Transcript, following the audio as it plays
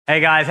Hey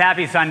guys,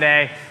 happy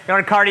Sunday. Got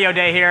our cardio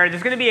day here. This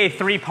is gonna be a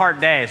 3-part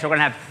day. So we're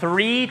gonna have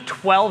 3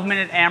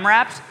 12-minute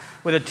AMRAPs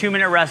with a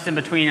 2-minute rest in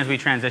between as we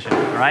transition,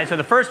 all right? So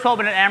the first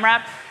 12-minute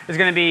AMRAP is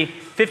gonna be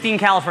 15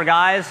 cals for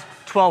guys,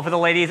 12 for the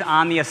ladies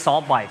on the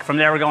assault bike. From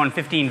there, we're going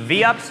 15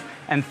 V-ups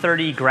and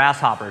 30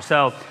 GrassHoppers.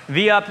 So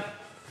V-up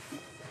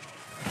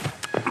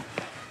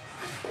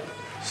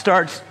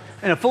starts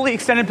in a fully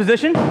extended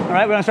position, all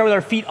right? We're gonna start with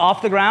our feet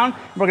off the ground.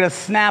 We're gonna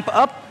snap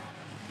up,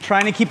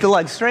 trying to keep the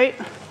legs straight,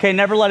 okay?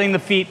 Never letting the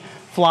feet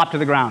flop to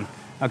the ground,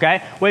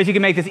 okay? Ways you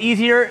can make this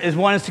easier is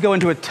one is to go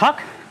into a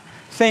tuck.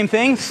 Same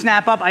thing,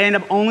 snap up. I end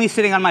up only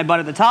sitting on my butt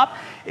at the top.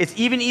 It's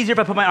even easier if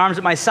I put my arms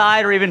at my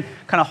side or even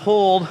kind of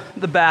hold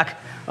the back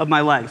of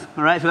my legs,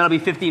 all right? So that'll be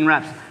 15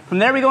 reps. From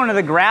there, we go into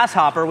the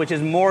grasshopper, which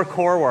is more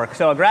core work.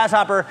 So a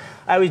grasshopper,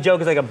 I always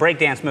joke, is like a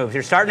breakdance move.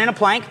 You're starting in a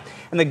plank,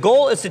 and the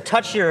goal is to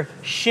touch your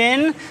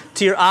shin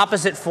to your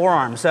opposite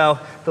forearm. So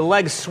the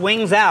leg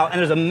swings out, and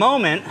there's a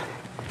moment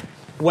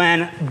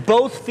when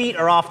both feet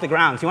are off the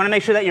ground. So you want to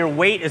make sure that your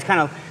weight is kind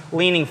of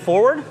leaning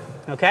forward,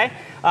 okay?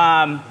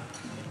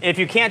 If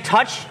you can't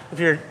touch, if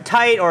you're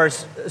tight or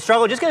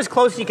struggle, just get as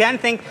close as you can.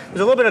 Think there's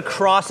a little bit of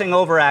crossing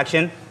over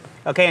action,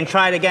 okay? And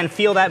try to, again,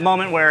 feel that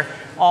moment where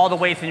all the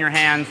weight's in your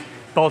hands,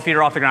 both feet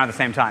are off the ground at the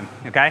same time,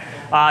 okay?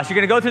 So you're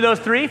gonna go through those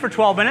 3 for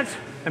 12 minutes,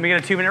 then we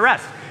get a 2-minute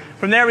rest.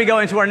 From there, we go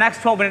into our next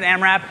 12-minute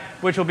AMRAP,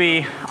 which will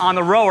be on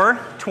the rower,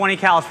 20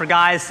 cals for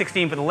guys,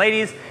 16 for the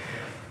ladies,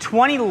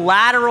 20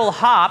 lateral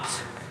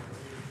hops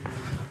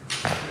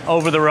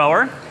over the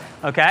rower,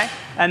 okay?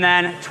 And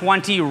then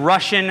 20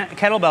 Russian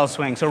kettlebell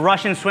swings. So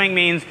Russian swing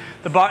means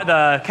the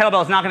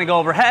kettlebell is not gonna go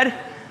overhead,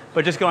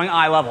 but just going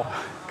eye level,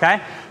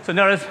 okay? So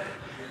notice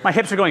my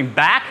hips are going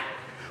back.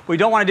 What we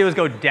don't wanna do is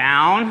go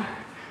down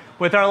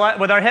with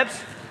our hips,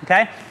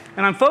 okay?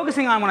 And I'm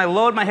focusing on when I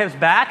load my hips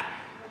back,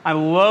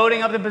 I'm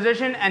loading up the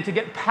position, and to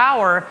get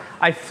power,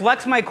 I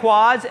flex my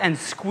quads and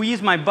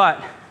squeeze my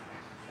butt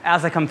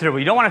as I come through. What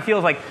you don't wanna feel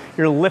is like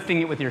you're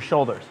lifting it with your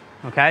shoulders,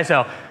 okay?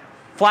 So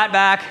flat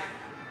back,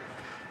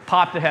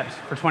 pop the hips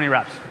for 20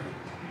 reps.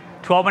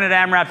 12-minute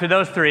AMRAP through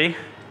those 3,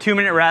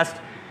 2-minute rest,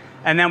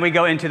 and then we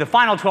go into the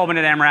final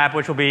 12-minute AMRAP,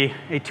 which will be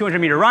a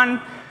 200-meter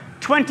run,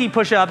 20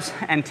 push-ups,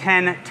 and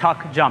 10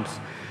 tuck jumps.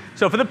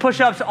 So for the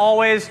push-ups,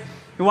 always,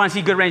 we want to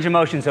see good range of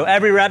motion. So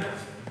every rep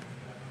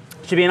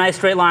should be a nice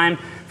straight line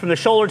from the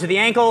shoulder to the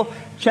ankle,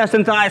 chest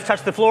and thighs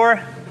touch the floor,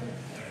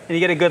 and you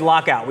get a good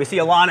lockout. We see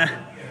a lot of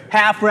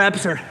half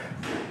reps or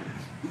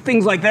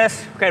things like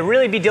this. Okay,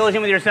 really be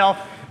diligent with yourself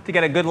to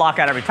get a good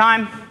lockout every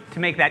time. To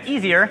make that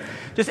easier,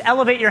 just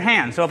elevate your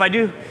hands. So if I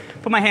do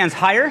put my hands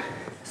higher,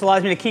 this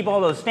allows me to keep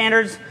all those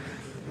standards,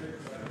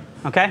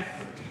 okay?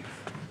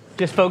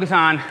 Just focus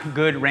on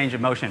good range of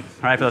motion,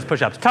 all right, for those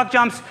push-ups. Tuck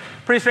jumps,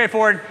 pretty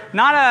straightforward.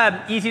 Not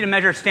a easy to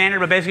measure standard,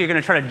 but basically you're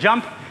gonna try to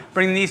jump,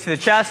 bring the knees to the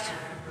chest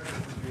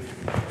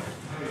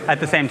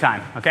at the same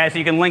time, okay? So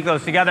you can link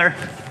those together,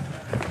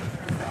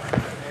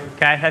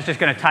 okay? That's just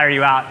gonna tire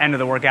you out, end of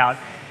the workout.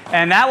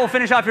 And that will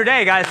finish off your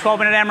day, guys.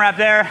 12-minute AMRAP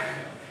there.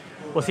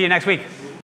 We'll see you next week.